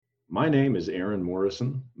My name is Aaron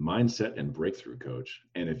Morrison, mindset and breakthrough coach.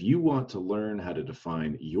 And if you want to learn how to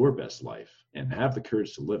define your best life and have the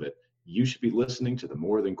courage to live it, you should be listening to the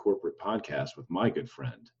More Than Corporate podcast with my good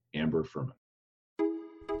friend, Amber Furman.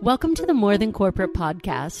 Welcome to the More Than Corporate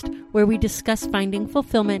podcast, where we discuss finding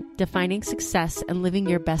fulfillment, defining success, and living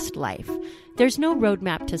your best life. There's no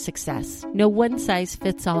roadmap to success, no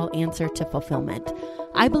one-size-fits-all answer to fulfillment.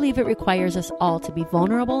 I believe it requires us all to be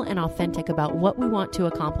vulnerable and authentic about what we want to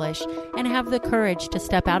accomplish and have the courage to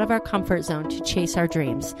step out of our comfort zone to chase our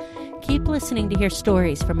dreams. Keep listening to hear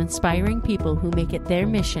stories from inspiring people who make it their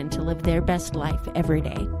mission to live their best life every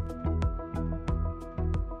day.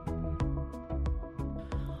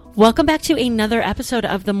 Welcome back to another episode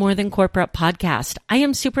of the More Than Corporate podcast. I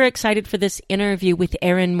am super excited for this interview with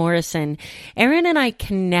Aaron Morrison. Aaron and I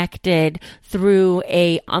connected through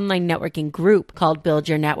a online networking group called Build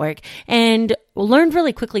Your Network and learned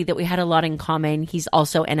really quickly that we had a lot in common. He's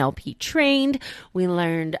also NLP trained. We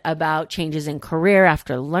learned about changes in career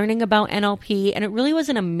after learning about NLP, and it really was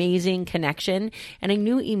an amazing connection. And I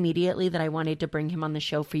knew immediately that I wanted to bring him on the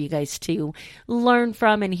show for you guys to learn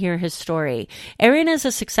from and hear his story. Aaron is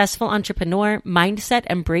a successful entrepreneur, mindset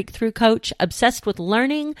and breakthrough coach, obsessed with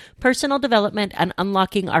learning, personal development, and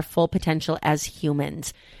unlocking our full potential as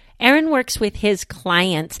humans. Aaron works with his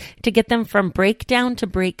clients to get them from breakdown to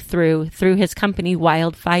breakthrough through his company,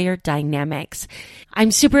 Wildfire Dynamics.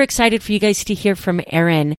 I'm super excited for you guys to hear from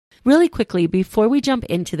Aaron. Really quickly, before we jump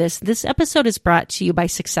into this episode is brought to you by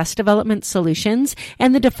Success Development Solutions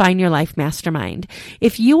and the Define Your Life Mastermind.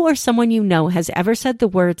 If you or someone you know has ever said the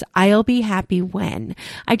words, "I'll be happy when,"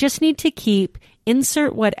 I just need to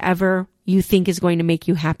insert whatever you think is going to make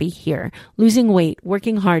you happy here. Losing weight,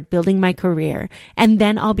 working hard, building my career, and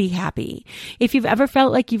then I'll be happy. If you've ever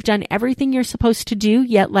felt like you've done everything you're supposed to do,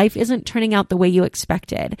 yet life isn't turning out the way you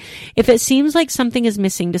expected. If it seems like something is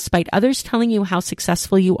missing despite others telling you how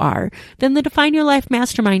successful you are, then the Define Your Life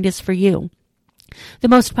Mastermind is for you. The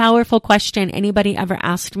most powerful question anybody ever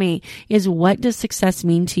asked me is, what does success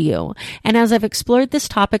mean to you? And as I've explored this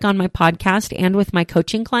topic on my podcast and with my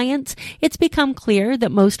coaching clients, it's become clear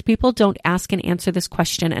that most people don't ask and answer this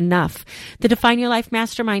question enough. The Define Your Life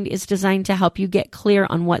Mastermind is designed to help you get clear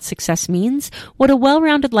on what success means, what a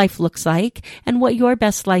well-rounded life looks like, and what your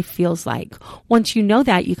best life feels like. Once you know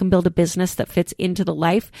that, you can build a business that fits into the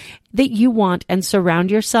life that you want and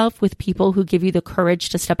surround yourself with people who give you the courage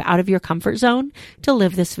to step out of your comfort zone to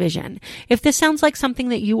live this vision. If this sounds like something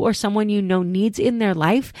that you or someone you know needs in their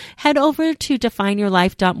life, head over to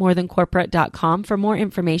defineyourlife.morethancorporate.com for more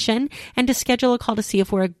information and to schedule a call to see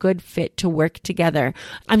if we're a good fit to work together.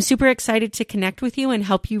 I'm super excited to connect with you and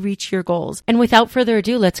help you reach your goals. And without further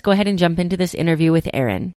ado, let's go ahead and jump into this interview with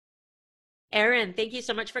Aaron. Aaron, thank you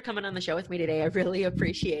so much for coming on the show with me today. I really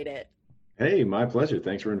appreciate it. Hey, my pleasure.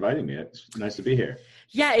 Thanks for inviting me. It's nice to be here.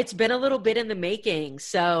 Yeah, it's been a little bit in the making,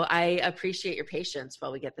 so I appreciate your patience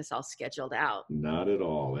while we get this all scheduled out. Not at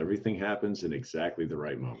all. Everything happens in exactly the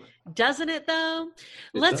right moment. Doesn't it though?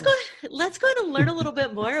 Let's go ahead and learn a little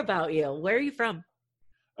bit more about you. Where are you from?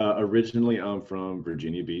 Originally, I'm from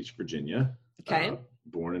Virginia Beach, Virginia. Okay.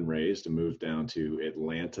 Born and raised, and moved down to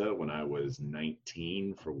Atlanta when I was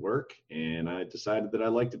 19 for work, and I decided that I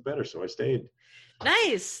liked it better, so I stayed.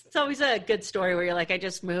 Nice. It's always a good story where you're like, I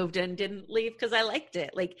just moved and didn't leave because I liked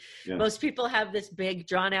it. Most people have this big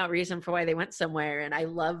drawn out reason for why they went somewhere. And I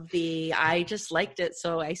just liked it.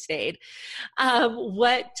 So I stayed.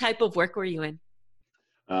 What type of work were you in?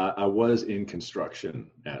 I was in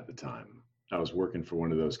construction at the time. I was working for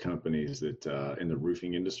one of those companies that in the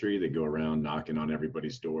roofing industry, they go around knocking on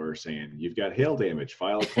everybody's door saying, "You've got hail damage,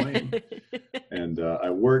 file a claim." And I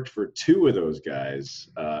worked for two of those guys.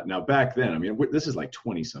 Now back then, I mean, this is like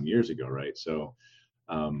 20 some years ago, right? So,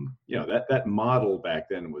 that model back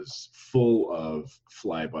then was full of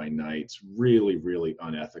fly-by-nights, really, really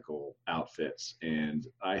unethical outfits. And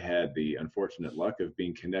I had the unfortunate luck of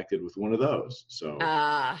being connected with one of those. So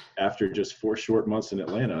after just 4 short months in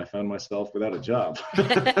Atlanta, I found myself without a job.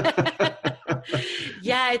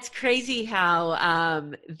 Yeah, it's crazy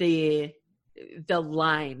how the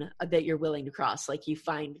line that you're willing to cross, like you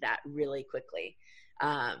find that really quickly,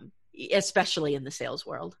 especially in the sales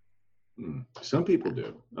world. Some people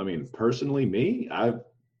do. I mean, personally, me,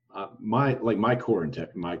 my core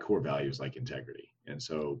value is like integrity, and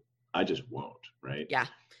so I just won't, right? Yeah.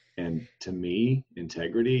 And to me,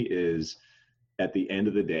 integrity is, at the end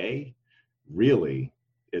of the day, really,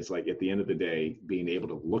 it's like at the end of the day, being able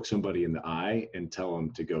to look somebody in the eye and tell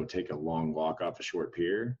them to go take a long walk off a short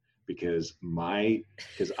pier because I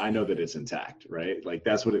know that it's intact, right? Like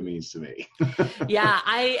that's what it means to me. Yeah,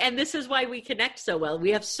 and this is why we connect so well.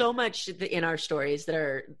 We have so much in our stories that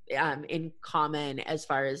are in common as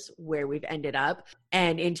far as where we've ended up.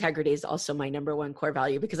 And integrity is also my number one core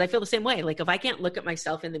value, because I feel the same way. Like if I can't look at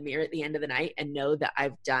myself in the mirror at the end of the night and know that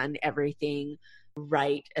I've done everything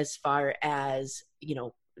right as far as,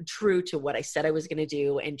 true to what I said I was going to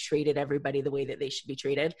do and treated everybody the way that they should be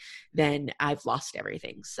treated, then I've lost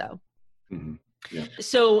everything. So, Yeah.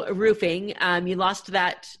 So roofing, you lost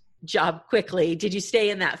that job quickly. Did you stay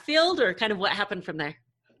in that field, or kind of what happened from there?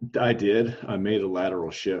 I did. I made a lateral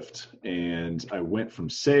shift and I went from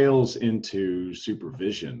sales into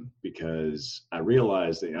supervision because I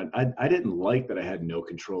realized that I didn't like that I had no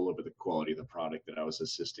control over the quality of the product that I was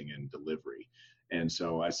assisting in delivery. And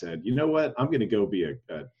so I said, you know what, I'm going to go be a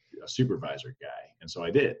supervisor guy. And so I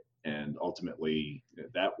did. And ultimately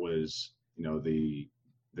that was,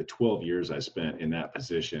 the 12 years I spent in that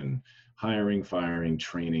position, hiring, firing,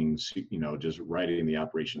 training, just writing the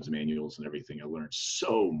operations manuals and everything. I learned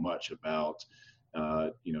so much about,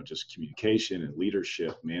 just communication and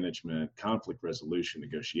leadership, management, conflict resolution,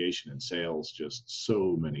 negotiation, and sales. Just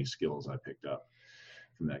so many skills I picked up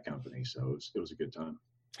from that company. So it was a good time.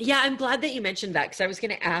 Yeah, I'm glad that you mentioned that, because I was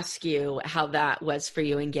going to ask you how that was for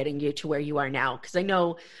you in getting you to where you are now. Because I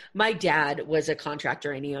know my dad was a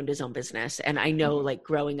contractor and he owned his own business. And I know, like,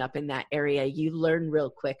 growing up in that area, you learn real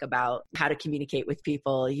quick about how to communicate with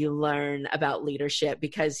people. You learn about leadership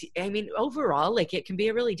because, overall, like, it can be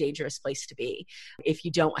a really dangerous place to be if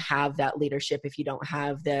you don't have that leadership, if you don't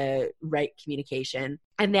have the right communication.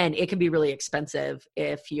 And then it can be really expensive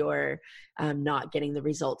if you're not getting the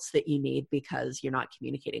results that you need because you're not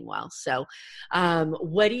communicating well. So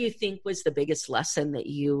what do you think was the biggest lesson that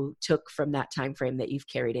you took from that time frame that you've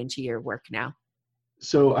carried into your work now?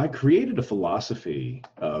 So I created a philosophy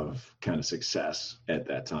of kind of success at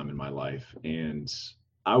that time in my life. And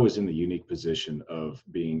I was in the unique position of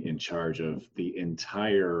being in charge of the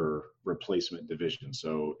entire replacement division.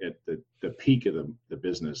 So at the peak of the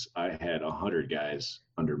business, I had 100 guys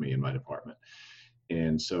under me in my department.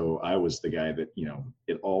 And so I was the guy that,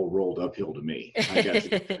 it all rolled uphill to me.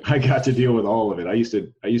 I got to deal with all of it. I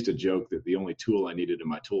used to joke that the only tool I needed in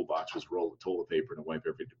my toolbox was roll of toilet paper to wipe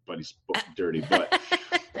everybody's dirty butt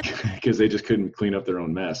because they just couldn't clean up their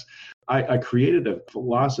own mess. I created a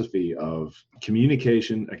philosophy of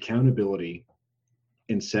communication, accountability,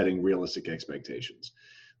 and setting realistic expectations.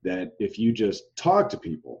 That if you just talk to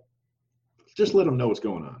people, just let them know what's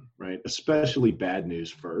going on, right? Especially bad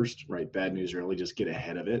news first, right? Bad news early, just get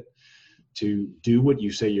ahead of it. To do what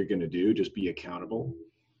you say you're going to do, just be accountable,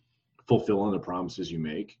 fulfill on the promises you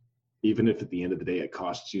make, even if at the end of the day it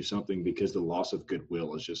costs you something, because the loss of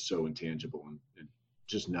goodwill is just so intangible and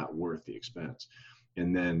just not worth the expense.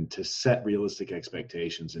 And then to set realistic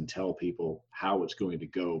expectations and tell people how it's going to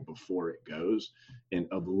go before it goes, and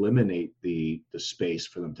eliminate the space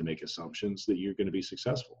for them to make assumptions that you're going to be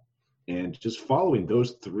successful. And just following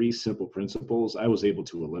those three simple principles, I was able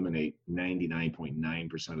to eliminate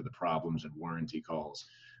 99.9% of the problems and warranty calls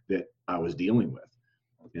that I was dealing with.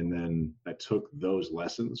 And then I took those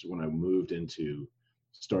lessons when I moved into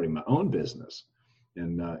starting my own business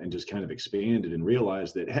and just kind of expanded and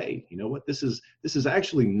realized that, hey, you know what, this is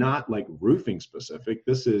actually not like roofing specific.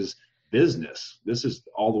 This is business. This is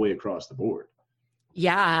all the way across the board.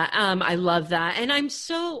 Yeah, I love that. And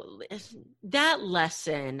that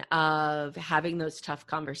lesson of having those tough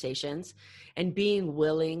conversations and being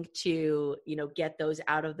willing to, get those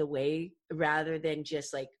out of the way rather than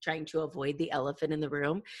just like trying to avoid the elephant in the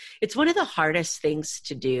room. It's one of the hardest things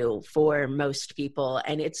to do for most people.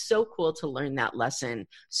 And it's so cool to learn that lesson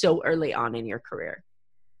so early on in your career.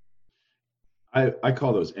 I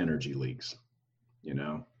call those energy leaks,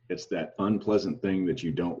 It's that unpleasant thing that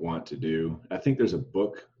you don't want to do. I think there's a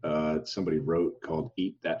book somebody wrote called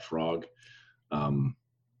Eat That Frog.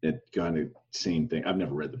 It kind of same thing. I've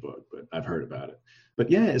never read the book, but I've heard about it. But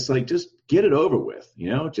yeah, it's like, just get it over with,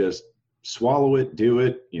 just swallow it, do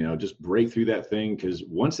it, just break through that thing. Because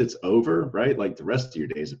once it's over, right, like the rest of your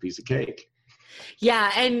day is a piece of cake.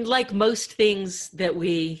 Yeah. And like most things that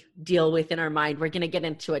we deal with in our mind, we're going to get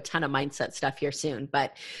into a ton of mindset stuff here soon.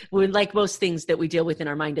 But like most things that we deal with in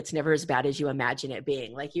our mind, it's never as bad as you imagine it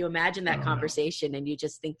being. Like you imagine that conversation and you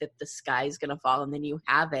just think that the sky is going to fall, and then you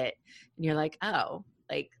have it and you're like, oh,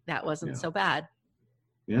 like that wasn't so bad.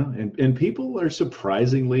 Yeah. And people are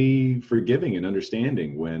surprisingly forgiving and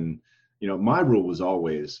understanding when, my rule was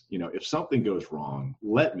always, if something goes wrong,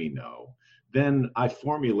 let me know. then I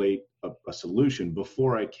formulate a solution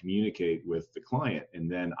before I communicate with the client.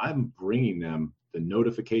 And then I'm bringing them the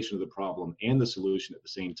notification of the problem and the solution at the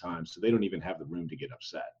same time, so they don't even have the room to get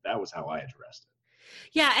upset. That was how I addressed it.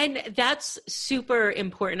 Yeah. And that's super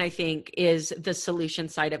important, I think, is the solution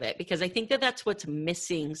side of it, because I think that that's what's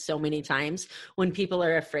missing so many times when people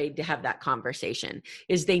are afraid to have that conversation,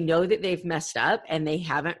 is they know that they've messed up and they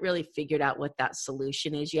haven't really figured out what that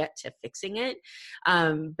solution is yet to fixing it.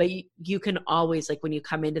 But you can always, like when you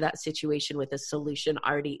come into that situation with a solution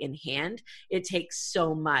already in hand, it takes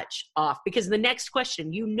so much off, because the next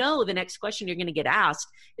question you're going to get asked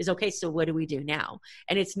is, okay, so what do we do now?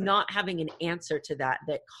 And it's not having an answer to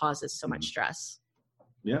that causes so much stress.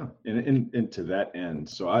 Yeah. And to that end,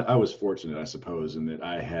 so I was fortunate, I suppose, in that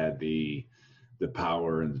I had the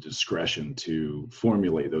power and the discretion to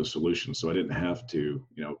formulate those solutions. So I didn't have to,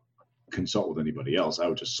 consult with anybody else. I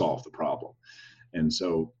would just solve the problem. And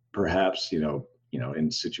so perhaps,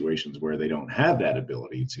 in situations where they don't have that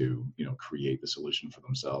ability to, create the solution for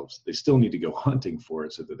themselves, they still need to go hunting for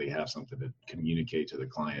it so that they have something to communicate to the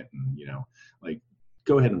client and,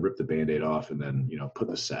 go ahead and rip the Band-Aid off and then, put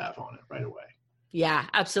the salve on it right away. Yeah,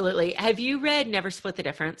 absolutely. Have you read Never Split the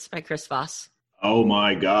Difference by Chris Voss? Oh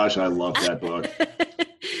my gosh, I love that book.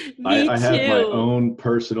 I have my own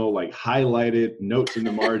personal, highlighted notes in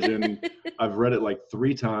the margin. I've read it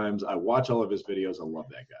 3 times. I watch all of his videos. I love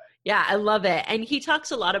that guy. Yeah, I love it. And he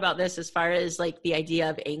talks a lot about this as far as the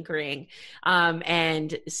idea of anchoring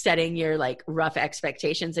and setting your rough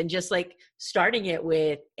expectations and just starting it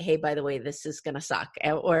with, hey, by the way, this is going to suck.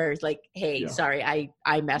 Or hey, sorry,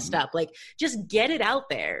 I messed up. Just get it out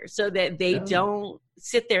there so that they don't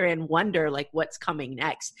sit there and wonder what's coming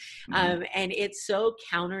next. And it's so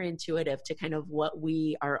counterintuitive to kind of what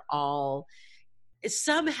we are all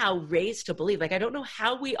somehow raised to believe. I don't know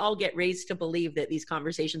how we all get raised to believe that these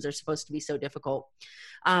conversations are supposed to be so difficult.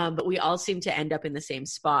 But we all seem to end up in the same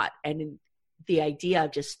spot. And the idea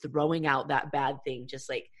of just throwing out that bad thing,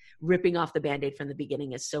 just ripping off the Band-Aid from the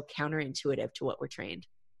beginning, is so counterintuitive to what we're trained.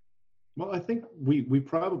 Well, I think we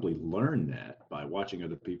probably learn that by watching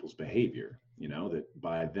other people's behavior, that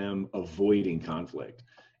by them avoiding conflict.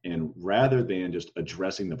 And rather than just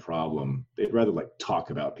addressing the problem, they'd rather talk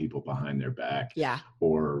about people behind their back. Yeah.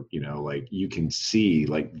 Or, you can see,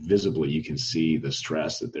 visibly, you can see the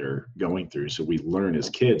stress that they're going through. So we learn as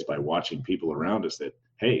kids by watching people around us that,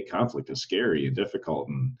 hey, conflict is scary and difficult.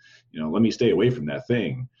 And, let me stay away from that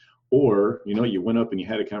thing. Or, you went up and you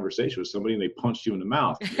had a conversation with somebody and they punched you in the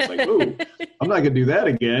mouth. And it's ooh, I'm not going to do that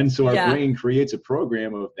again. So our brain creates a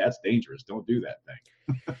program of, that's dangerous. Don't do that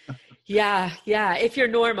thing. Yeah. If you're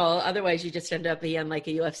normal, otherwise you just end up being like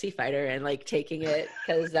a UFC fighter and taking it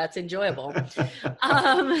because that's enjoyable.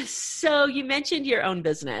 So you mentioned your own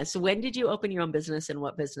business. When did you open your own business and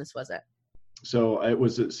what business was it? So it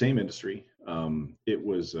was the same industry. It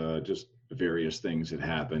was just various things had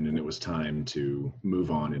happened and it was time to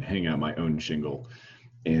move on and hang out my own shingle.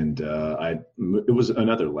 And it was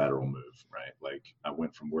another lateral move, right? I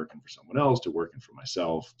went from working for someone else to working for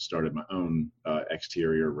myself, started my own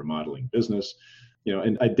exterior remodeling business,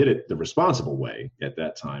 and I did it the responsible way at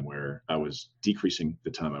that time, where I was decreasing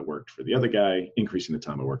the time I worked for the other guy, increasing the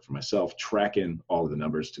time I worked for myself, tracking all of the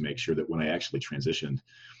numbers to make sure that when I actually transitioned,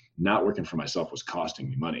 not working for myself was costing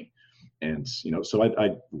me money. And, so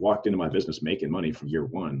I walked into my business making money from year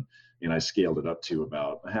one, and I scaled it up to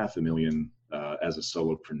about $500,000 as a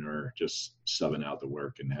solopreneur, just subbing out the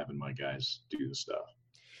work and having my guys do the stuff.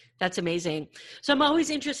 That's amazing. So I'm always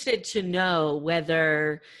interested to know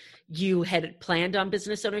whether you had planned on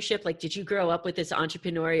business ownership. Did you grow up with this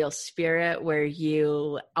entrepreneurial spirit where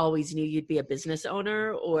you always knew you'd be a business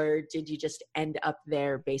owner, or did you just end up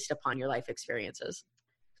there based upon your life experiences?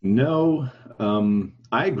 No,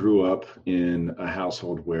 I grew up in a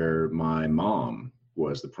household where my mom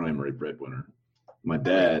was the primary breadwinner. My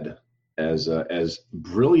dad, as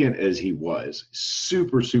brilliant as he was,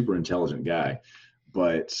 super, super intelligent guy,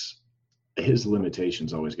 but his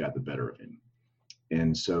limitations always got the better of him.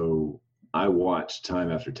 And so I watched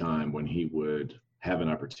time after time when he would have an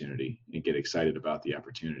opportunity and get excited about the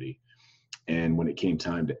opportunity. And when it came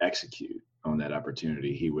time to execute on that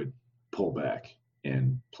opportunity, he would pull back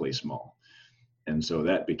and play small. And so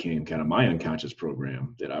that became kind of my unconscious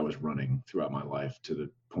program that I was running throughout my life, to the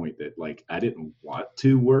point that I didn't want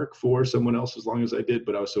to work for someone else as long as I did,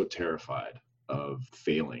 but I was so terrified of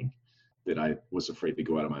failing that I was afraid to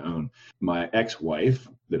go out on my own. My ex-wife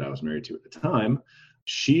that I was married to at the time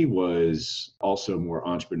She was also more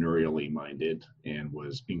entrepreneurially minded and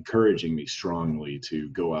was encouraging me strongly to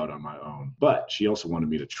go out on my own. But she also wanted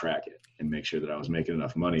me to track it and make sure that I was making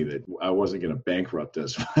enough money that I wasn't going to bankrupt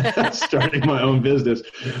us starting my own business.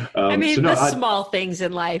 Small things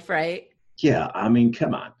in life, right? Yeah, I mean,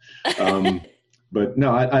 come on. But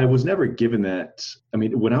no, I was never given that. I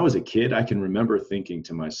mean, when I was a kid, I can remember thinking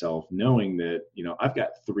to myself, knowing that, I've got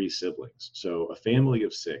 3 siblings. So a family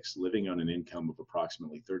of 6 living on an income of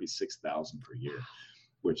approximately $36,000 per year,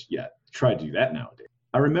 which, try to do that nowadays.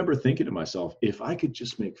 I remember thinking to myself, if I could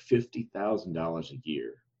just make $50,000 a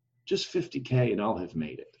year, just $50K, and I'll have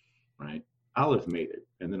made it, right? I'll have made it.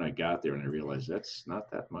 And then I got there and I realized that's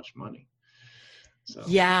not that much money. So.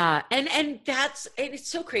 Yeah. And it's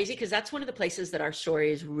so crazy because that's one of the places that our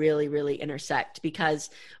stories really, really intersect,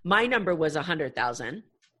 because my number was 100,000,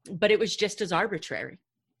 but it was just as arbitrary.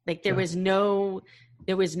 Like there was no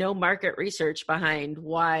market research behind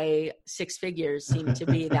why 6 figures seemed to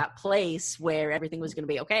be that place where everything was going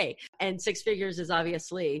to be okay. And 6 figures is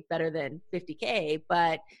obviously better than 50K,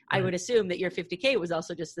 but I would assume that your 50K was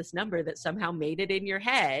also just this number that somehow made it in your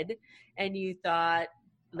head and you thought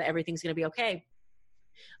that everything's going to be okay.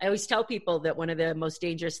 I always tell people that one of the most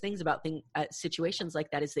dangerous things about situations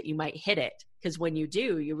like that is that you might hit it, because when you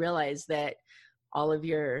do, you realize that all of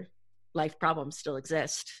your life problems still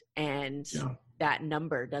exist and that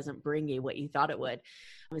number doesn't bring you what you thought it would.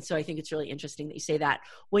 And so I think it's really interesting that you say that.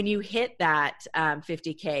 When you hit that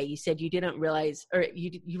 50K, you said you didn't realize, or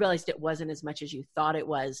you realized it wasn't as much as you thought it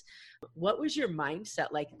was. What was your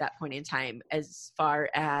mindset like at that point in time as far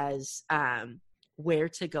as where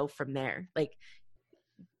to go from there? Like,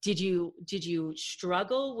 did you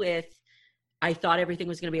struggle with, I thought everything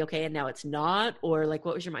was going to be okay and now it's not? Or like,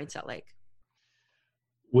 what was your mindset like?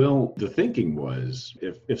 Well, the thinking was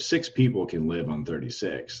if 6 people can live on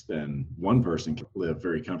 36, then one person can live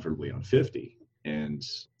very comfortably on 50. And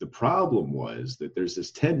the problem was that there's this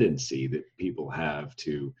tendency that people have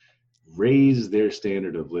to raise their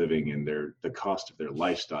standard of living and the cost of their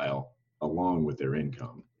lifestyle along with their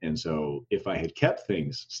income. And so if I had kept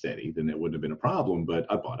things steady, then it wouldn't have been a problem. But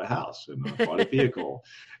I bought a house and I bought a vehicle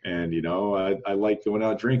and, I like going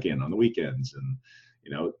out drinking on the weekends. And,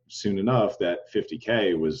 soon enough that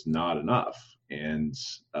 50K was not enough. And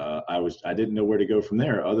I didn't know where to go from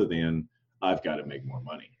there other than I've got to make more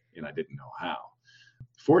money. And I didn't know how.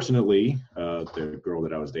 Fortunately, the girl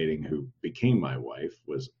that I was dating who became my wife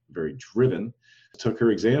was very driven, took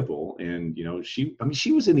her example. And,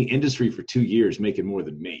 she was in the industry for 2 years making more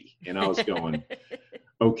than me. And I was going,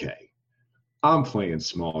 okay, I'm playing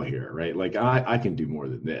small here, right? Like I can do more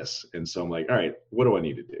than this. And so I'm like, all right, what do I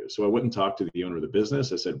need to do? So I went and talked to the owner of the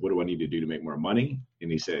business. I said, what do I need to do to make more money?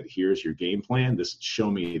 And he said, here's your game plan.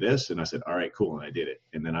 Show me this. And I said, all right, cool. And I did it.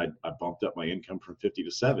 And then I bumped up my income from 50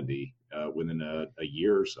 to 70 within a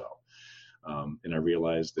year or so. And I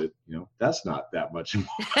realized that, that's not that much more.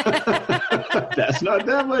 That's not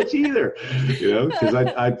that much either, because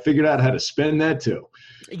I figured out how to spend that too.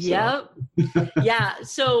 Yep. So. Yeah.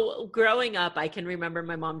 So growing up, I can remember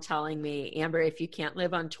my mom telling me, Amber, if you can't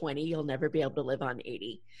live on 20, you'll never be able to live on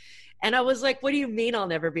 80. And I was like, what do you mean I'll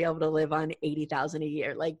never be able to live on 80,000 a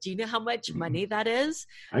year? Like, do you know how much money that is?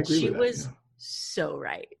 I agree She with that, was so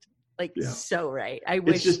right. So right. I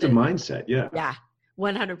wish it's just a mindset. Yeah. Yeah.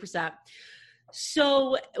 100%.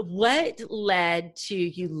 So what led to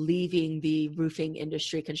you leaving the roofing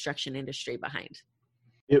industry, construction industry behind?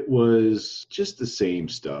 It was just the same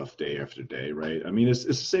stuff day after day, right? I mean, it's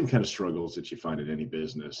the same kind of struggles that you find in any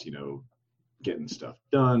business, getting stuff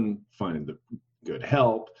done, finding the good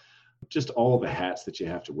help, just all the hats that you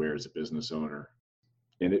have to wear as a business owner.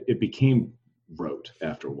 And it became rote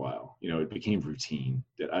after a while. It became routine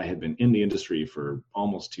that I had been in the industry for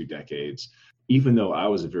almost 2 decades. Even though I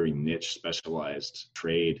was a very niche specialized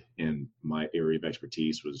trade and my area of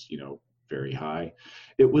expertise was, very high,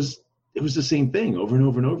 it was the same thing over and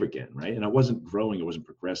over and over again. Right. And I wasn't growing, I wasn't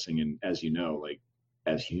progressing. And as you know, like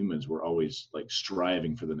as humans, we're always like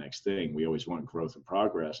striving for the next thing. We always want growth and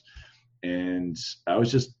progress. And I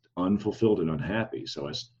was just unfulfilled and unhappy. So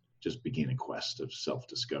I just began a quest of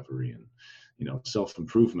self-discovery and,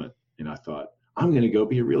 self-improvement. And I thought, I'm going to go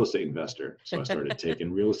be a real estate investor. So I started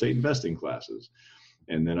taking real estate investing classes.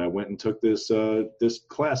 And then I went and took this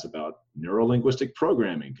class about neuro-linguistic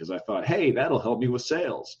programming because I thought, hey, that'll help me with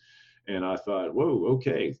sales. And I thought, whoa,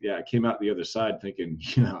 okay. Yeah, I came out the other side thinking,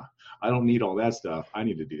 I don't need all that stuff. I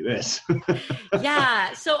need to do this.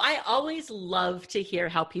 Yeah. So I always love to hear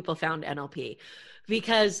how people found NLP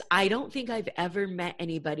because I don't think I've ever met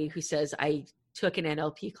anybody who says I took an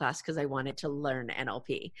NLP class because I wanted to learn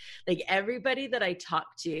NLP. Like everybody that I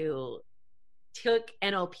talk to took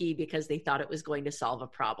NLP because they thought it was going to solve a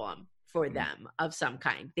problem for them of some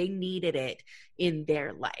kind. They needed it in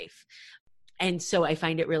their life. And so I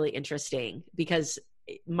find it really interesting because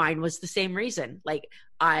mine was the same reason. Like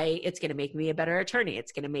it's going to make me a better attorney.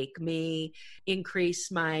 It's going to make me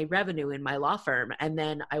increase my revenue in my law firm. And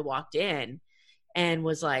then I walked in and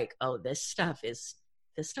was like, oh, this stuff is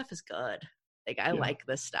good. Like I like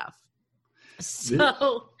this stuff.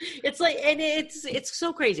 So it's like, and it's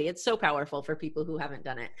so crazy. It's so powerful for people who haven't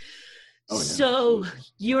done it. Oh, yeah. So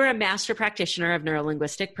you're a master practitioner of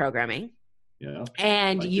neurolinguistic programming. Yeah.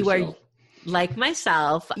 And like you yourself. Are like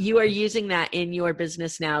myself, you are using that in your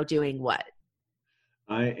business now, doing what?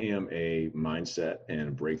 I am a mindset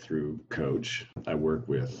and breakthrough coach. I work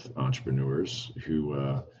with entrepreneurs who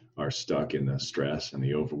are stuck in the stress and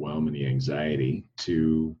the overwhelm and the anxiety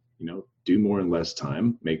to, do more in less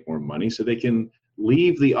time, make more money so they can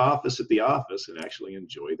leave the office at the office and actually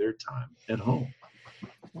enjoy their time at home.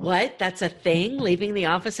 What? That's a thing? Leaving the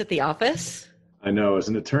office at the office? I know as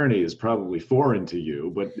an attorney is probably foreign to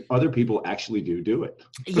you, but other people actually do it.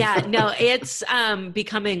 Yeah, no, it's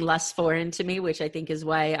becoming less foreign to me, which I think is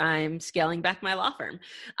why I'm scaling back my law firm.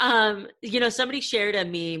 Somebody shared a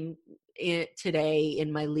meme today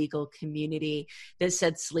in my legal community that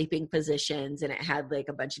said sleeping positions, and it had like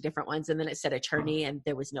a bunch of different ones, and then it said attorney, and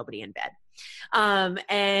there was nobody in bed.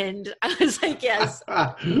 And I was like, yes,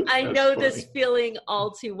 I know funny. This feeling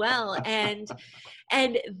all too well.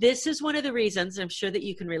 And this is one of the reasons, I'm sure that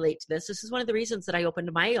you can relate to this. This is one of the reasons that I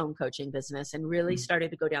opened my own coaching business and really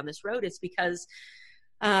started to go down this road. It's because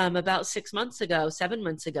about 7 months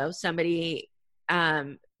ago, somebody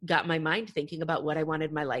got my mind thinking about what I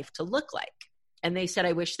wanted my life to look like. And they said,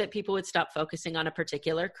 I wish that people would stop focusing on a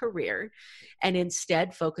particular career and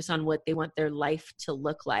instead focus on what they want their life to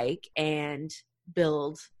look like and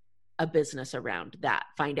build a business around that,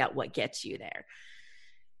 find out what gets you there.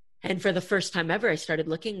 And for the first time ever, I started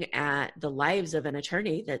looking at the lives of an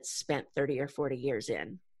attorney that spent 30 or 40 years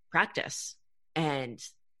in practice. And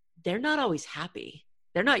they're not always happy.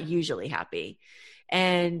 They're not usually happy.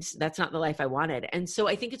 And that's not the life I wanted. And so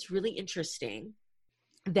I think it's really interesting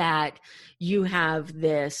that you have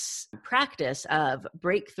this practice of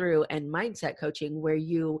breakthrough and mindset coaching where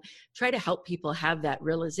you try to help people have that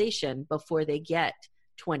realization before they get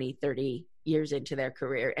 20, 30 years into their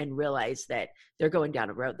career and realize that they're going down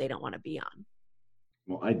a road they don't want to be on.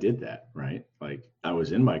 Well, I did that, right? Like I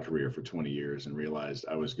was in my career for 20 years and realized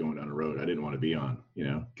I was going down a road I didn't want to be on,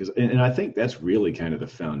 and I think that's really kind of the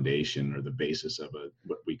foundation or the basis of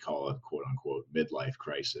what we call a quote unquote midlife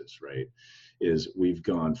crisis, right? Is we've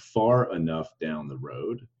gone far enough down the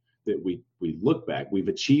road that we look back, we've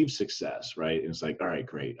achieved success, right? And it's like, all right,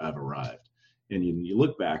 great, I've arrived. And you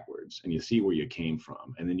look backwards and you see where you came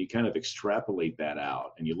from. And then you kind of extrapolate that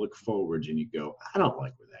out and you look forwards and you go, I don't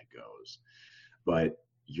like where that goes. But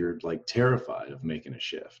you're like terrified of making a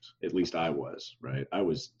shift. At least I was, right? I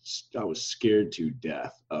was scared to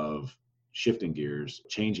death of shifting gears,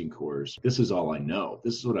 changing course. This is all I know.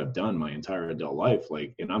 This is what I've done my entire adult life.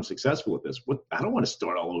 And I'm successful at this. I don't want to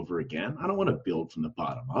start all over again. I don't want to build from the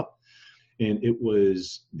bottom up. And it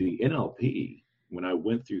was the NLP, when I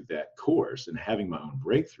went through that course and having my own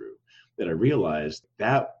breakthrough, that I realized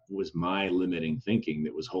that was my limiting thinking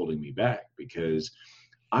that was holding me back, because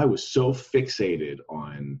I was so fixated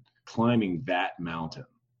on climbing that mountain,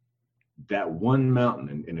 that one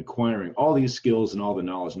mountain, and acquiring all these skills and all the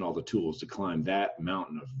knowledge and all the tools to climb that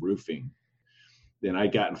mountain of roofing. Then I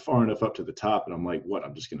gotten far enough up to the top and I'm like,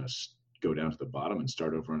 I'm just going to go down to the bottom and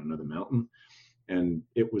start over on another mountain. And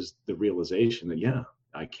it was the realization that, yeah,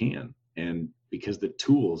 I can. And because the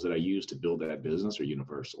tools that I use to build that business are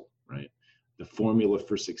universal, right? The formula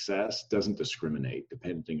for success doesn't discriminate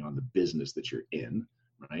depending on the business that you're in,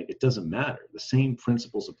 right? It doesn't matter. The same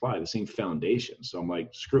principles apply, the same foundation. So I'm like,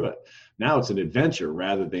 screw it. Now it's an adventure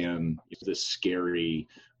rather than this scary,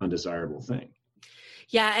 undesirable thing.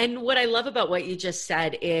 Yeah. And what I love about what you just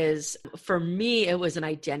said is, for me, it was an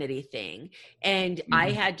identity thing. And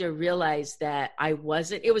I had to realize that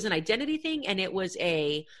it was an identity thing. And it was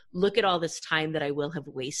look at all this time that I will have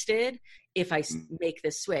wasted if I make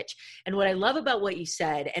this switch. And what I love about what you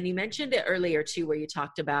said, and you mentioned it earlier too, where you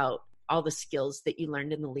talked about all the skills that you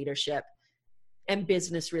learned in the leadership and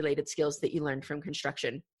business related skills that you learned from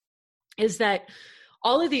construction, is that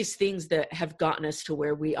all of these things that have gotten us to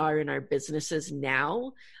where we are in our businesses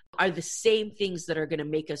now are the same things that are going to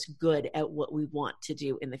make us good at what we want to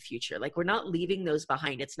do in the future. Like, we're not leaving those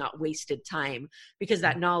behind. It's not wasted time, because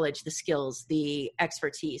that knowledge, the skills, the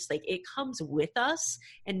expertise, like, it comes with us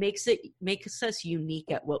and makes us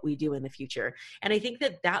unique at what we do in the future. And I think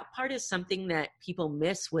that that part is something that people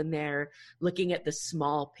miss when they're looking at the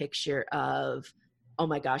small picture of, oh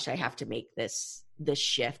my gosh, I have to make this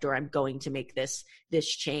shift, or I'm going to make this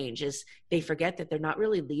change. Is they forget that they're not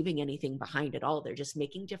really leaving anything behind at all. They're just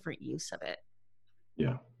making different use of it.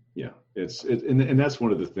 Yeah. And that's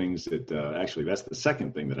one of the things that actually, that's the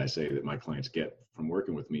second thing that I say that my clients get from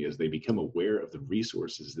working with me, is they become aware of the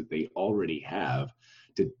resources that they already have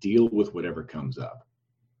to deal with whatever comes up,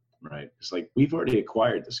 right? It's like, we've already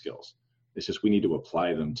acquired the skills. It's just, we need to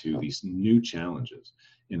apply them to these new challenges.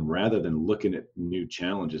 And rather than looking at new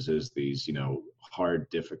challenges as these, hard,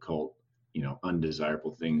 difficult,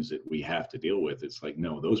 undesirable things that we have to deal with, it's like,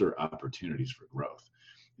 no, those are opportunities for growth.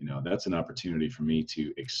 That's an opportunity for me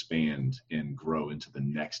to expand and grow into the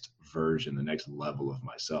next version, the next level of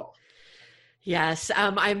myself. Yes.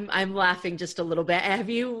 I'm laughing just a little bit. Have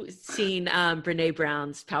you seen Brene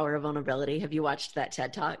Brown's Power of Vulnerability? Have you watched that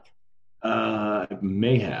TED Talk?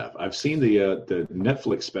 May have. I've seen the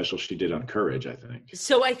Netflix special she did on courage, I think.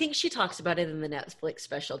 So I think she talks about it in the Netflix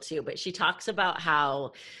special too, but she talks about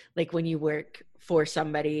how, like, when you work for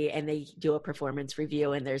somebody and they do a performance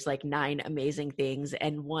review and there's like 9 amazing things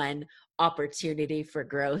and 1 opportunity for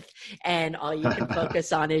growth, and all you can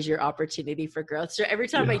focus on is your opportunity for growth. So every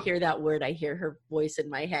time I hear that word, I hear her voice in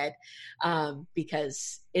my head,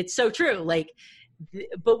 because it's so true. Like,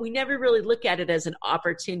 but we never really look at it as an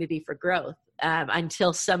opportunity for growth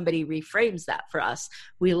until somebody reframes that for us.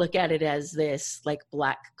 We look at it as this like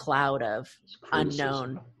black cloud of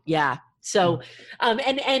unknown. Yeah. So,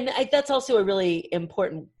 that's also a really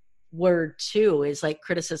important word too, is like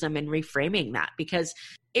criticism, and reframing that, because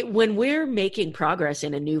when we're making progress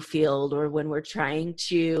in a new field, or when we're trying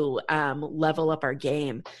to level up our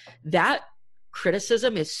game, that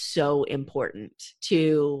criticism is so important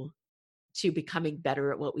to becoming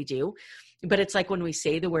better at what we do. But it's like, when we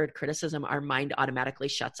say the word criticism, our mind automatically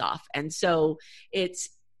shuts off. And so it's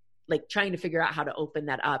like trying to figure out how to open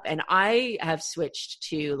that up. And I have switched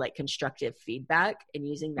to like constructive feedback and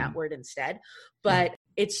using that word instead. But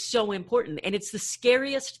it's so important. And it's the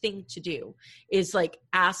scariest thing to do, is like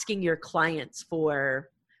asking your clients for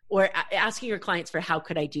how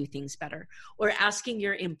could I do things better, or asking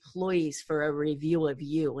your employees for a review of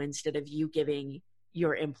you instead of you giving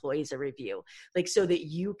your employees a review, like, so that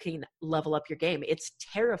you can level up your game. It's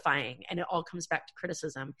terrifying, and it all comes back to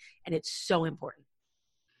criticism, and it's so important.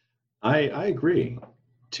 I agree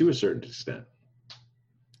to a certain extent.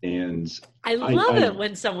 And I love it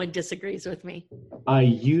when someone disagrees with me. I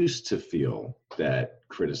used to feel that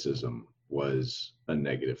criticism was a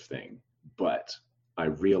negative thing, but I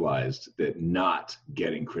realized that not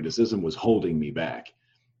getting criticism was holding me back,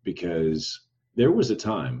 because there were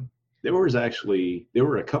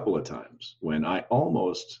a couple of times when I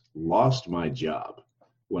almost lost my job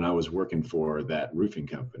when I was working for that roofing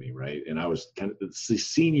company, right? And I was kind of the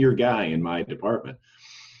senior guy in my department.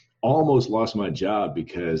 Almost lost my job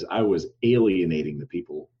because I was alienating the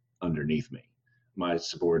people underneath me, my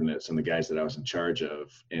subordinates and the guys that I was in charge of.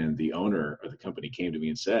 And the owner of the company came to me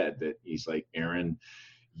and said that, he's like, Aaron,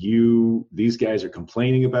 these guys are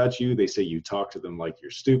complaining about you. They say you talk to them like you're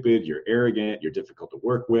stupid, you're arrogant, you're difficult to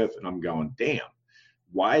work with. And I'm going, damn,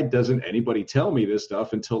 why doesn't anybody tell me this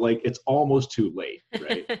stuff until like it's almost too late,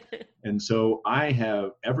 right? And so I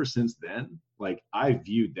have, ever since then, like, I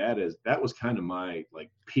viewed that as, that was kind of my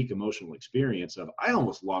like peak emotional experience of, I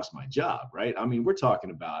almost lost my job, right? I mean, we're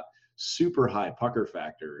talking about super high pucker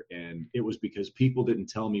factor, and it was because people didn't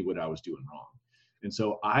tell me what I was doing wrong. And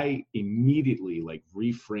so I immediately like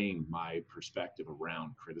reframed my perspective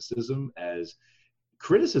around criticism as,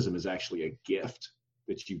 criticism is actually a gift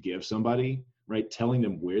that you give somebody, right? Telling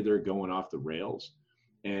them where they're going off the rails.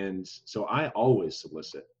 And so I always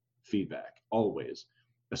solicit feedback, always,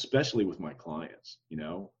 especially with my clients,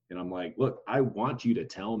 and I'm like, look, I want you to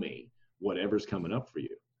tell me whatever's coming up for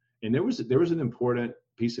you. And there was an important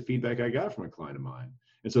piece of feedback I got from a client of mine.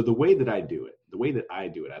 And so the way that I do it,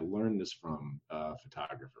 I learned this from a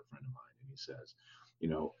photographer friend of mine. And he says,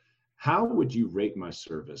 how would you rate my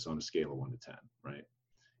service on a scale of 1 to 10, right?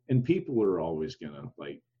 And people are always gonna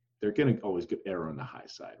they're gonna always err on the high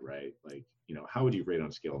side, right? Like, how would you rate on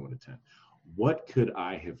a scale of 1 to 10? What could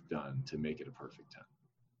I have done to make it a perfect 10?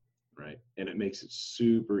 Right? And it makes it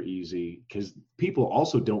super easy, because people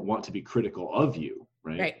also don't want to be critical of you,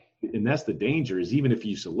 right? and that's the danger, is even if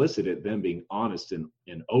you solicit it, them being honest and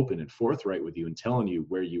open and forthright with you and telling you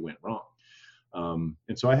where you went wrong.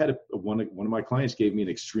 And so I had one of my clients gave me an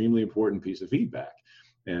extremely important piece of feedback,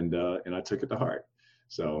 and I took it to heart.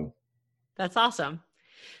 So that's awesome.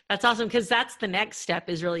 That's awesome, because that's the next step,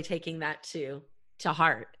 is really taking that to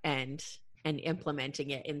heart and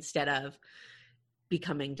implementing it instead of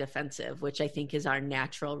becoming defensive, which I think is our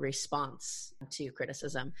natural response to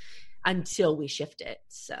criticism until we shift it.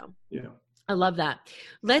 So yeah, I love that.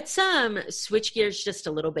 Let's switch gears just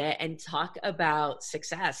a little bit and talk about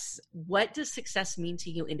success. What does success mean to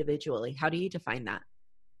you individually? How do you define that?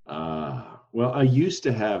 Well, I used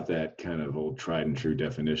to have that kind of old tried and true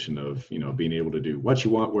definition of, being able to do what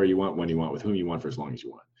you want, where you want, when you want, with whom you want, for as long as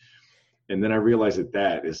you want. And then I realized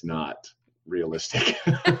that is not realistic.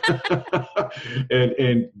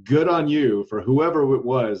 and good on you for whoever it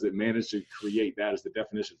was that managed to create that as the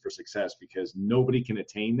definition for success, because nobody can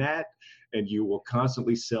attain that, and you will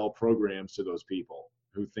constantly sell programs to those people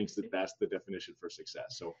who thinks that that's the definition for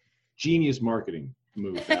success. So genius marketing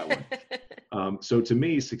move, that one. So to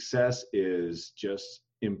me, success is just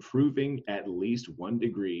improving at least 1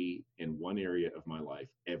 degree in one area of my life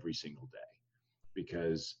every single day.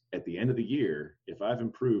 Because at the end of the year, if I've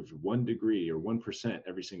improved 1 degree or 1%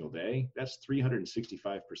 every single day, that's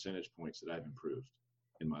 365 percentage points that I've improved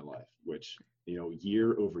in my life, which,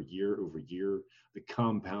 year over year over year, the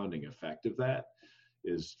compounding effect of that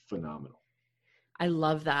is phenomenal. I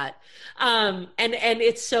love that. And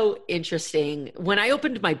it's so interesting. When I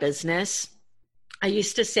opened my business, I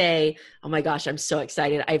used to say, oh my gosh, I'm so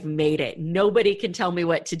excited. I've made it. Nobody can tell me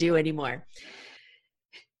what to do anymore.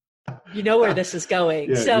 You know where this is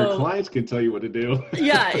going. Yeah, so your clients can tell you what to do.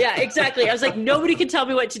 yeah, exactly. I was like, nobody can tell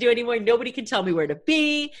me what to do anymore. Nobody can tell me where to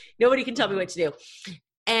be. Nobody can tell me what to do.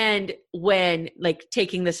 And when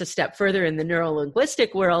taking this a step further in the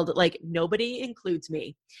neuro-linguistic world, nobody includes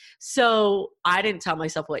me. So I didn't tell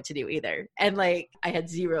myself what to do either. And I had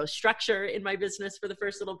zero structure in my business for the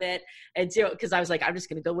first little bit, and zero, because I was like, I'm just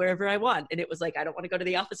going to go wherever I want. And it was like, I don't want to go to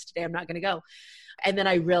the office today. I'm not going to go. And then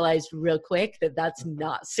I realized real quick that that's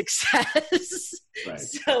not success. Right.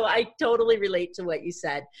 So I totally relate to what you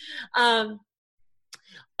said.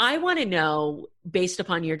 I want to know, based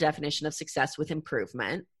upon your definition of success with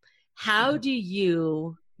improvement, how do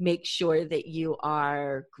you make sure that you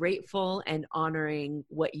are grateful and honoring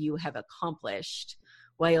what you have accomplished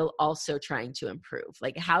while also trying to improve?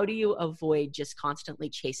 How do you avoid just constantly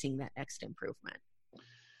chasing that next improvement?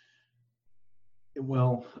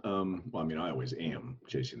 Well, I always am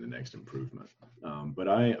chasing the next improvement, but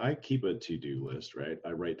I keep a to-do list, right?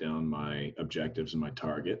 I write down my objectives and my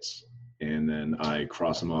targets, and then I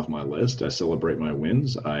cross them off my list. I celebrate my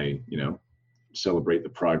wins. I, celebrate the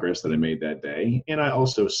progress that I made that day. And I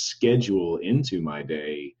also schedule into my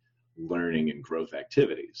day learning and growth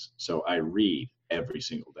activities. So I read every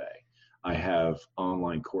single day. I have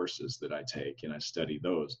online courses that I take, and I study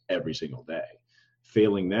those every single day.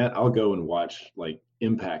 Failing that, I'll go and watch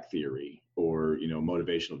impact theory or,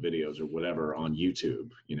 motivational videos or whatever on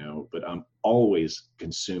YouTube, but I'm always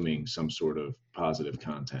consuming some sort of positive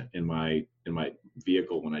content in my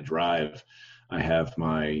vehicle. When I drive, I have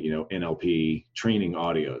my, NLP training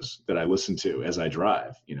audios that I listen to as I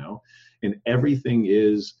drive, and everything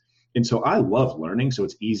is, and so I love learning. So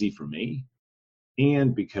it's easy for me.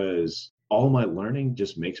 And because all my learning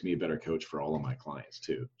just makes me a better coach for all of my clients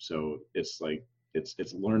too. So it's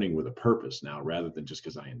it's learning with a purpose now, rather than just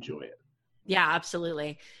because I enjoy it. Yeah,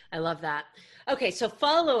 absolutely. I love that. Okay. So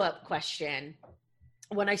follow-up question.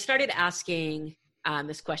 When I started asking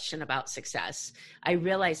this question about success, I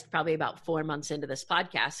realized probably about 4 months into this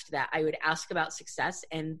podcast that I would ask about success,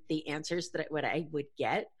 and the answers that what I would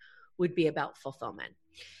get would be about fulfillment.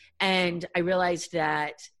 And I realized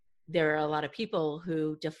that there are a lot of people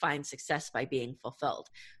who define success by being fulfilled.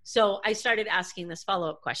 So I started asking this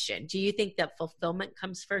follow-up question. Do you think that fulfillment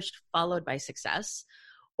comes first, followed by success?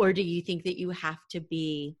 Or do you think that you have to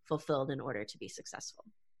be fulfilled in order to be successful?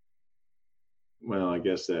 Well, I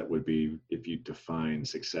guess that would be if you define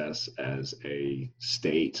success as a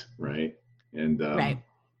state, right? And, right.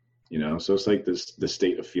 So it's like the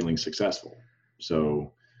state of feeling successful.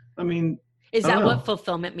 So, is that what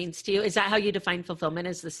fulfillment means to you? Is that how you define fulfillment,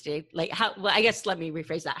 as the state? I guess let me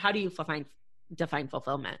rephrase that. How do you define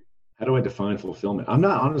fulfillment? How do I define fulfillment? I'm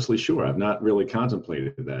not honestly sure. I've not really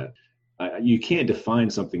contemplated that. You can't define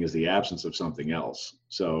something as the absence of something else.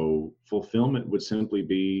 So fulfillment would simply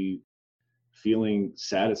be feeling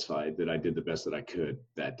satisfied that I did the best that I could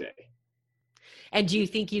that day. And do you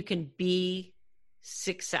think you can be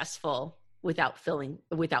successful without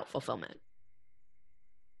fulfillment?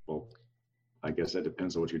 Well, I guess that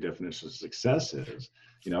depends on what your definition of success is.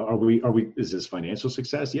 Is this financial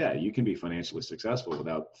success? Yeah, you can be financially successful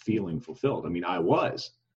without feeling fulfilled. I mean, I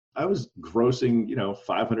was grossing,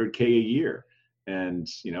 500K a year. And,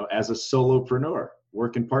 as a solopreneur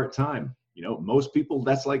working part-time, most people,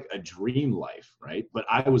 that's like a dream life, right? But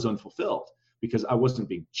I was unfulfilled because I wasn't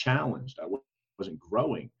being challenged. I wasn't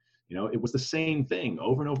growing. It was the same thing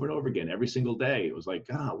over and over and over again every single day. It was like,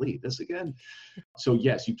 golly, this again. So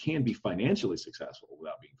yes, you can be financially successful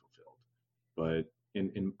without being fulfilled. But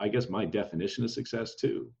in I guess my definition of success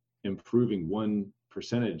too, improving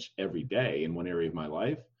 1% every day in one area of my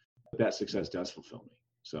life, that success does fulfill me.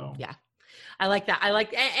 So yeah, I like that.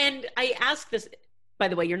 And I ask this, by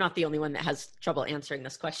the way, you're not the only one that has trouble answering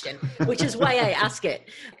this question, which is why I ask it.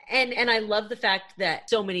 And I love the fact that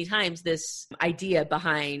so many times this idea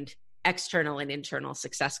behind external and internal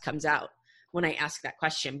success comes out when I ask that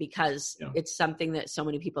question, because it's something that so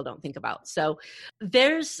many people don't think about. So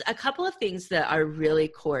there's a couple of things that are really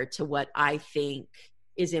core to what I think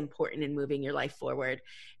is important in moving your life forward.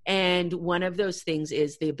 And one of those things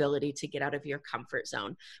is the ability to get out of your comfort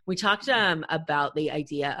zone. We talked about the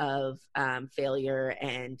idea of failure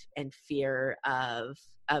and fear of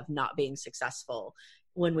not being successful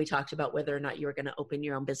when we talked about whether or not you were going to open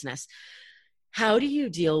your own business. How do you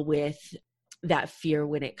deal with that fear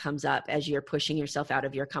when it comes up as you're pushing yourself out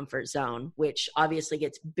of your comfort zone, which obviously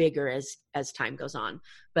gets bigger as time goes on?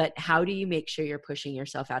 But how do you make sure you're pushing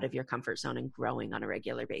yourself out of your comfort zone and growing on a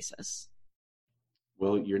regular basis?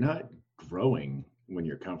 Well, you're not growing when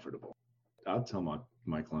you're comfortable. I'll tell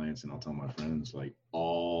my clients and I'll tell my friends, like,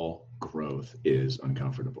 all growth is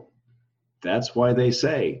uncomfortable. That's why they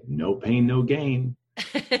say no pain, no gain.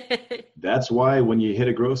 That's why when you hit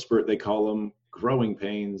a growth spurt, they call them growing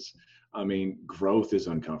pains. I mean, growth is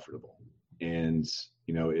uncomfortable. And,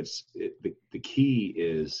 the key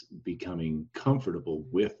is becoming comfortable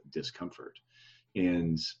with discomfort.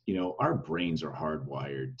 And, our brains are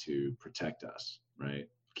hardwired to protect us, right?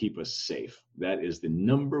 Keep us safe. That is the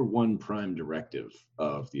number one prime directive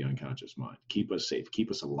of the unconscious mind. Keep us safe,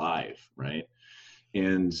 keep us alive, right?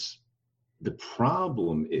 And the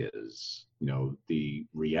problem is, the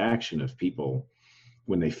reaction of people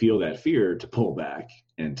when they feel that fear to pull back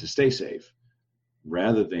and to stay safe,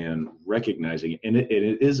 rather than recognizing it. And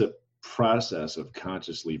it is a process of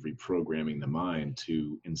consciously reprogramming the mind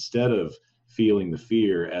to, instead of feeling the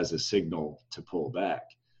fear as a signal to pull back,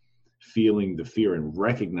 feeling the fear and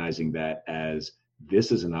recognizing that as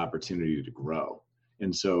this is an opportunity to grow.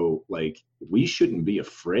 And so, like, we shouldn't be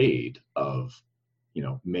afraid of,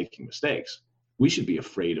 making mistakes. We should be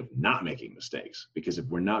afraid of not making mistakes, because if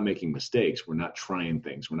we're not making mistakes, we're not trying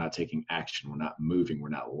things, we're not taking action, we're not moving, we're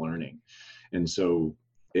not learning. And so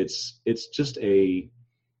it's just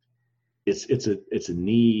it's a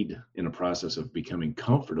need in a process of becoming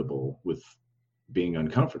comfortable with being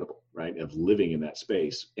uncomfortable, right? Of living in that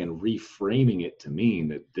space and reframing it to mean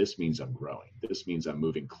that this means I'm growing. This means I'm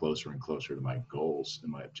moving closer and closer to my goals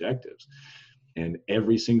and my objectives. And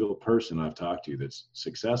every single person I've talked to that's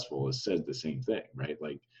successful has said the same thing, right?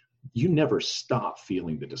 Like, you never stop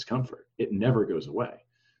feeling the discomfort. It never goes away.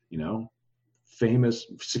 Famous,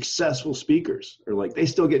 successful speakers are like, they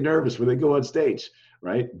still get nervous when they go on stage,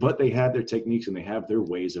 right? But they have their techniques and they have their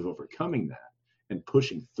ways of overcoming that and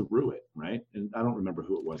pushing through it, right? And I don't remember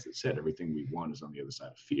who it was that said everything we want is on the other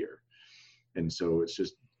side of fear. And so it's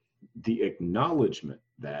just the acknowledgement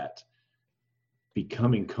that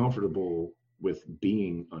becoming comfortable with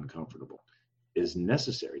being uncomfortable is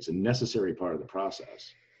necessary. It's a necessary part of the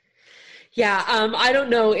process. Yeah. I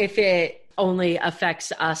don't know if it only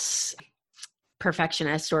affects us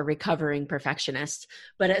perfectionists or recovering perfectionists,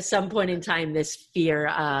 but at some point in time, this fear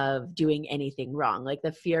of doing anything wrong, like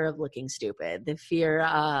the fear of looking stupid, the fear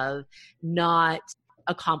of not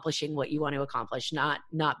accomplishing what you want to accomplish,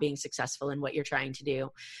 not being successful in what you're trying to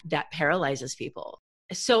do, that paralyzes people.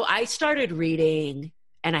 So I started reading,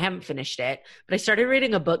 and I haven't finished it, but I started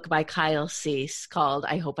reading a book by Kyle Cease called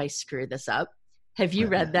I Hope I Screw This Up. Have you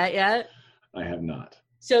read that yet? I have not.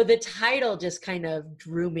 So the title just kind of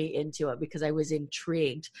drew me into it because I was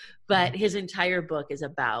intrigued, but his entire book is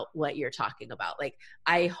about what you're talking about. Like,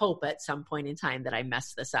 I hope at some point in time that I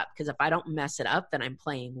mess this up, because if I don't mess it up, then I'm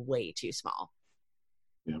playing way too small.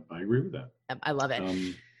 Yeah, I agree with that. I love it.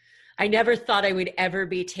 I never thought I would ever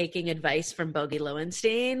be taking advice from Bogey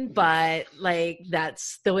Lowenstein, but like,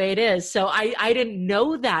 that's the way it is. So I didn't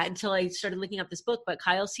know that until I started looking up this book, but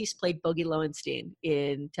Kyle Cease played Bogey Lowenstein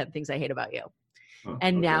in 10 Things I Hate About You.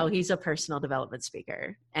 And now he's a personal development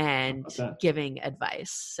speaker and giving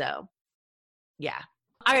advice. So yeah,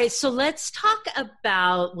 All right, so let's talk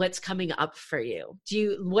about what's coming up for you.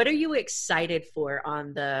 What are you excited for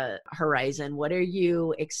on the horizon? What are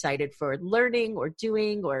you excited for learning or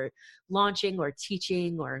doing or launching or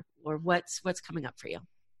teaching or what's coming up for you?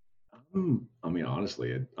 I mean,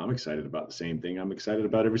 honestly, I'm excited about the same thing I'm excited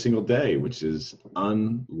about every single day, which is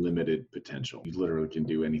unlimited potential. You literally can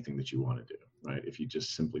do anything that you want to do, right? If you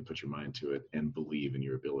just simply put your mind to it and believe in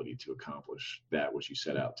your ability to accomplish that which you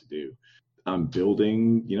set out to do. I'm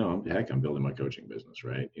building, I'm building my coaching business,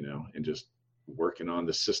 right? And just working on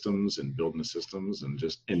the systems and building the systems and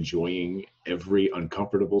just enjoying every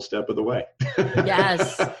uncomfortable step of the way.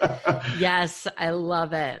 Yes. Yes. I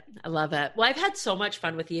love it. I love it. Well, I've had so much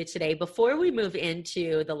fun with you today. Before we move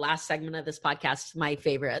into the last segment of this podcast, my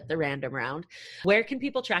favorite, the random round, where can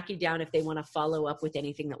people track you down if they want to follow up with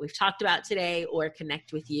anything that we've talked about today or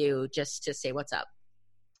connect with you just to say what's up?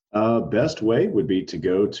 Best way would be to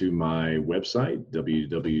go to my website,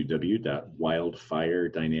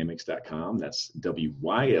 www.wildfiredynamics.com. That's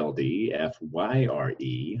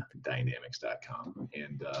WYLDFYRE dynamics.com.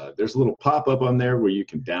 And there's a little pop-up on there where you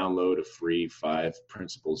can download a free 5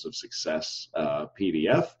 Principles of Success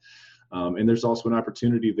PDF. And there's also an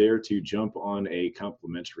opportunity there to jump on a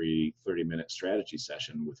complimentary 30-minute strategy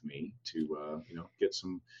session with me to, get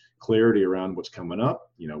some clarity around what's coming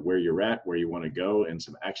up, where you're at, where you want to go, and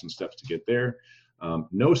some action steps to get there.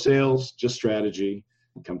 No sales, just strategy.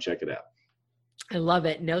 Come check it out. I love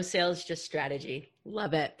it. No sales, just strategy.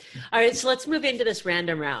 Love it. All right, so let's move into this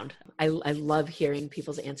random round. I love hearing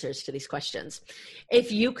people's answers to these questions.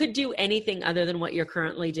 If you could do anything other than what you're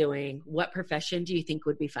currently doing, what profession do you think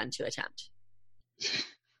would be fun to attempt?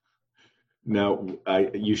 Now,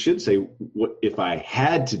 you should say, what if I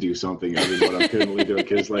had to do something other than what I'm currently doing?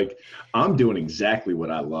 Because I'm doing exactly what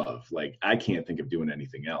I love. I can't think of doing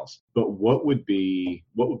anything else. But what would be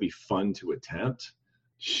fun to attempt?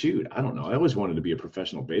 Shoot, I don't know. I always wanted to be a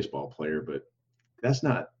professional baseball player, but that's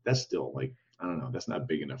still I don't know. That's not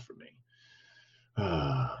big enough for me.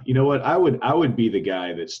 You know what? I would be the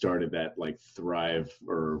guy that started that Thrive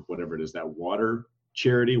or whatever it is, that water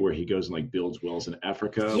charity where he goes and builds wells in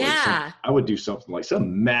Africa. Yeah. I would do something like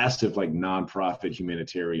some massive nonprofit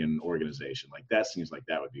humanitarian organization. That seems like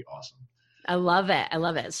that would be awesome. I love it. I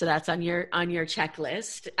love it. So that's on your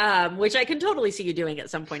checklist, which I can totally see you doing at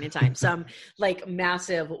some point in time. Some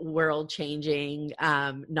massive world changing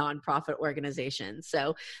nonprofit organization.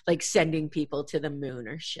 So sending people to the moon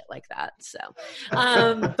or shit like that. So,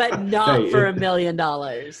 but not for $1 million.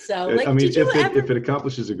 So if it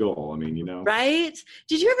accomplishes a goal, right?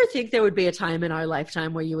 Did you ever think there would be a time in our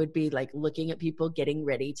lifetime where you would be looking at people getting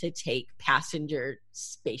ready to take passenger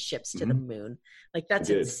spaceships to the moon? That's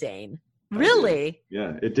insane. Really?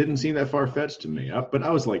 Yeah, it didn't seem that far-fetched to me. But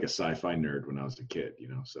I was a sci-fi nerd when I was a kid,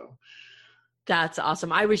 so. That's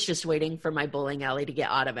awesome. I was just waiting for my bowling alley to get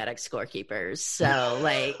automatic scorekeepers. So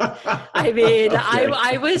okay.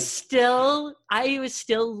 I was still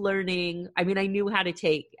learning. I knew how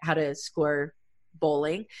to score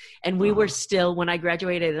bowling, and we were still, when I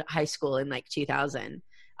graduated high school in 2000,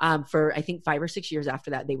 for I think 5 or 6 years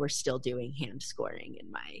after that, they were still doing hand scoring in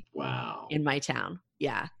my town.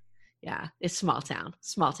 Yeah. Yeah, it's small town.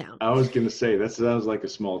 I was going to say, that sounds like a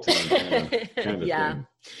small town kind of yeah. thing.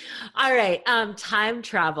 All right. Time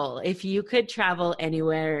travel. If you could travel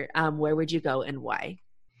anywhere, where would you go and why?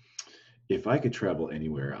 If I could travel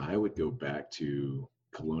anywhere, I would go back to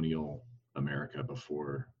colonial America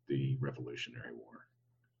before the Revolutionary War,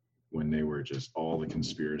 when they were just all the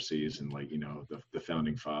conspiracies and the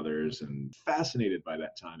founding fathers, and fascinated by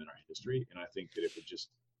that time in our history. And I think that it would just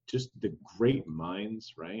the great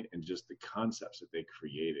minds, right? And just the concepts that they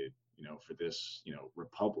created, for this,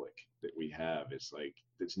 republic that we have. It's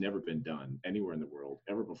it's never been done anywhere in the world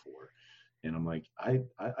ever before. And I'm I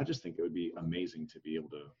just think it would be amazing to be able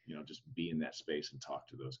to, just be in that space and talk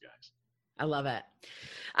to those guys. I love it.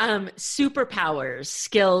 Superpowers,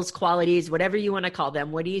 skills, qualities, whatever you want to call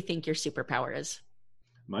them. What do you think your superpower is?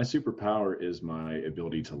 My superpower is my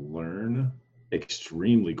ability to learn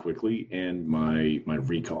extremely quickly, and my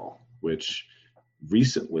recall, which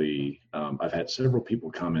recently I've had several people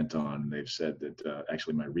comment on. They've said that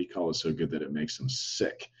actually my recall is so good that it makes them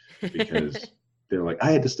sick, because they're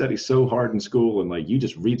I had to study so hard in school, and you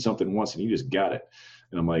just read something once and you just got it.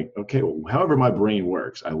 And I'm okay, well, however my brain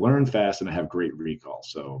works, I learn fast and I have great recall.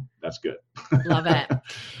 So that's good. Love it.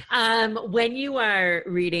 When you are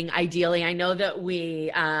reading, ideally, I know that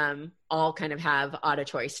we all kind of have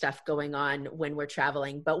auditory stuff going on when we're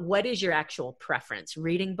traveling, but what is your actual preference,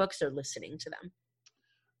 reading books or listening to them?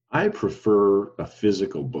 I prefer a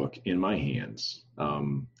physical book in my hands.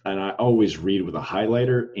 And I always read with a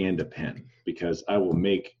highlighter and a pen, because I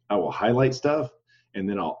will highlight stuff and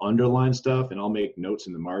then I'll underline stuff and I'll make notes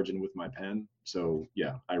in the margin with my pen. So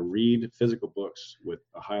yeah, I read physical books with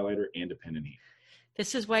a highlighter and a pen in hand.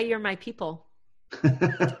 This is why you're my people.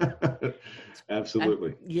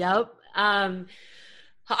 Absolutely. Yep.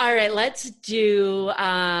 All right, let's do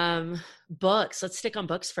books. Let's stick on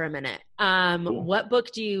books for a minute. Cool. What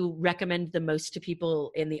book do you recommend the most to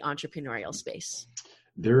people in the entrepreneurial space?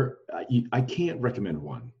 I can't recommend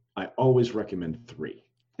one. I always recommend three.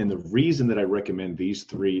 And the reason that I recommend these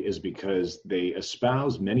three is because they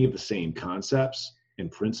espouse many of the same concepts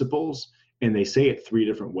and principles, and they say it three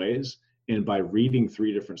different ways. And by reading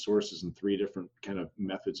three different sources and three different kind of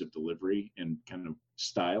methods of delivery and kind of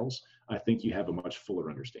styles, I think you have a much fuller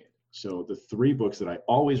understanding. So the three books that I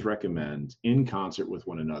always recommend in concert with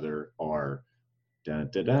one another are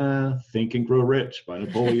Think and Grow Rich by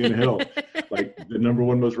Napoleon Hill, like the number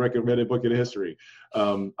one most recommended book in history.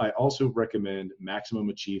 I also recommend Maximum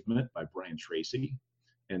Achievement by Brian Tracy,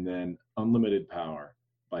 and then Unlimited Power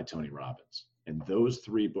by Tony Robbins. And those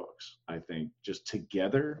three books, I think, just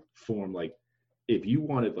together form, like, if you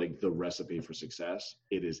wanted like the recipe for success,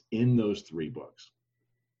 it is in those three books.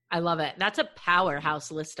 I love it. That's a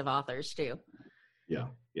powerhouse list of authors too. Yeah,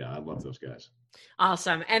 I love those guys.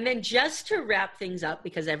 Awesome. And then just to wrap things up,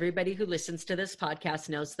 because everybody who listens to this podcast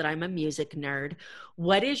knows that I'm a music nerd,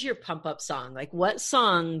 what is your pump up song? Like, what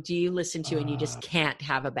song do you listen to and you just can't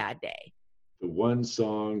have a bad day? The one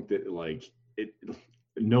song that, like, it,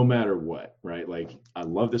 no matter what, right? Like, I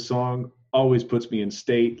love the song, always puts me in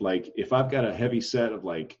state. Like, if I've got a heavy set of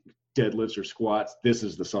like deadlifts or squats, this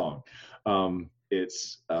is the song.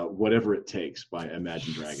 It's Whatever It Takes by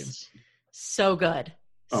Imagine Dragons. So good.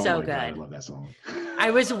 Oh so my good. God, I love that song.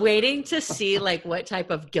 I was waiting to see like what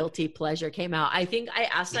type of guilty pleasure came out. I think I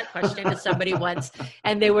asked that question to somebody once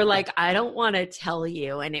and they were like, I don't want to tell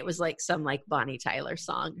you. And it was like some like Bonnie Tyler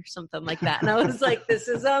song or something like that. And I was like, this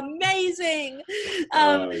is amazing.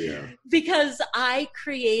 Yeah. Because I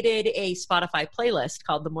created a Spotify playlist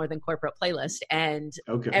called the More Than Corporate playlist. And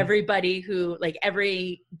everybody who, like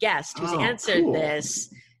every guest who's answered this,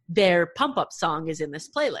 their pump up song is in this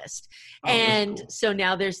playlist. And cool. So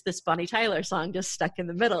now there's this Bonnie Tyler song just stuck in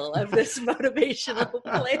the middle of this motivational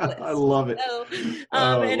playlist. I love it. So,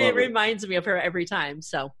 and it reminds me of her every time.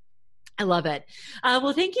 So I love it.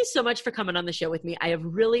 Well, thank you so much for coming on the show with me. I have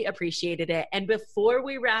really appreciated it. And before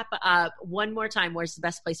we wrap up, one more time, where's the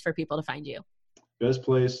best place for people to find you? Best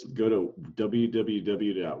place, go to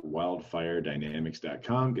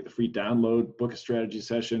www.wildfiredynamics.com, get the free download, book a strategy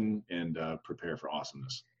session, and prepare for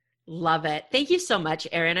awesomeness. Love it. Thank you so much,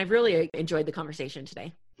 Aaron. I've really enjoyed the conversation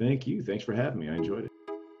today. Thank you. Thanks for having me. I enjoyed it.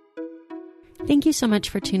 Thank you so much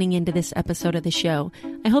for tuning into this episode of the show.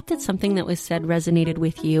 I hope that something that was said resonated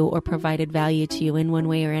with you or provided value to you in one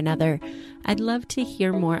way or another. I'd love to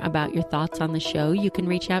hear more about your thoughts on the show. You can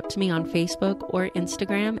reach out to me on Facebook or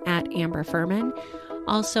Instagram at Amber Furman.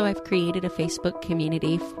 Also, I've created a Facebook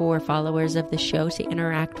community for followers of the show to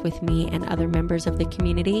interact with me and other members of the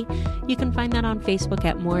community. You can find that on Facebook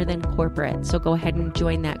at More Than Corporate. So go ahead and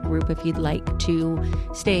join that group if you'd like to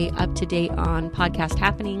stay up to date on podcast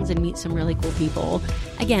happenings and meet some really cool people.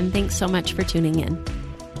 Again, thanks so much for tuning in.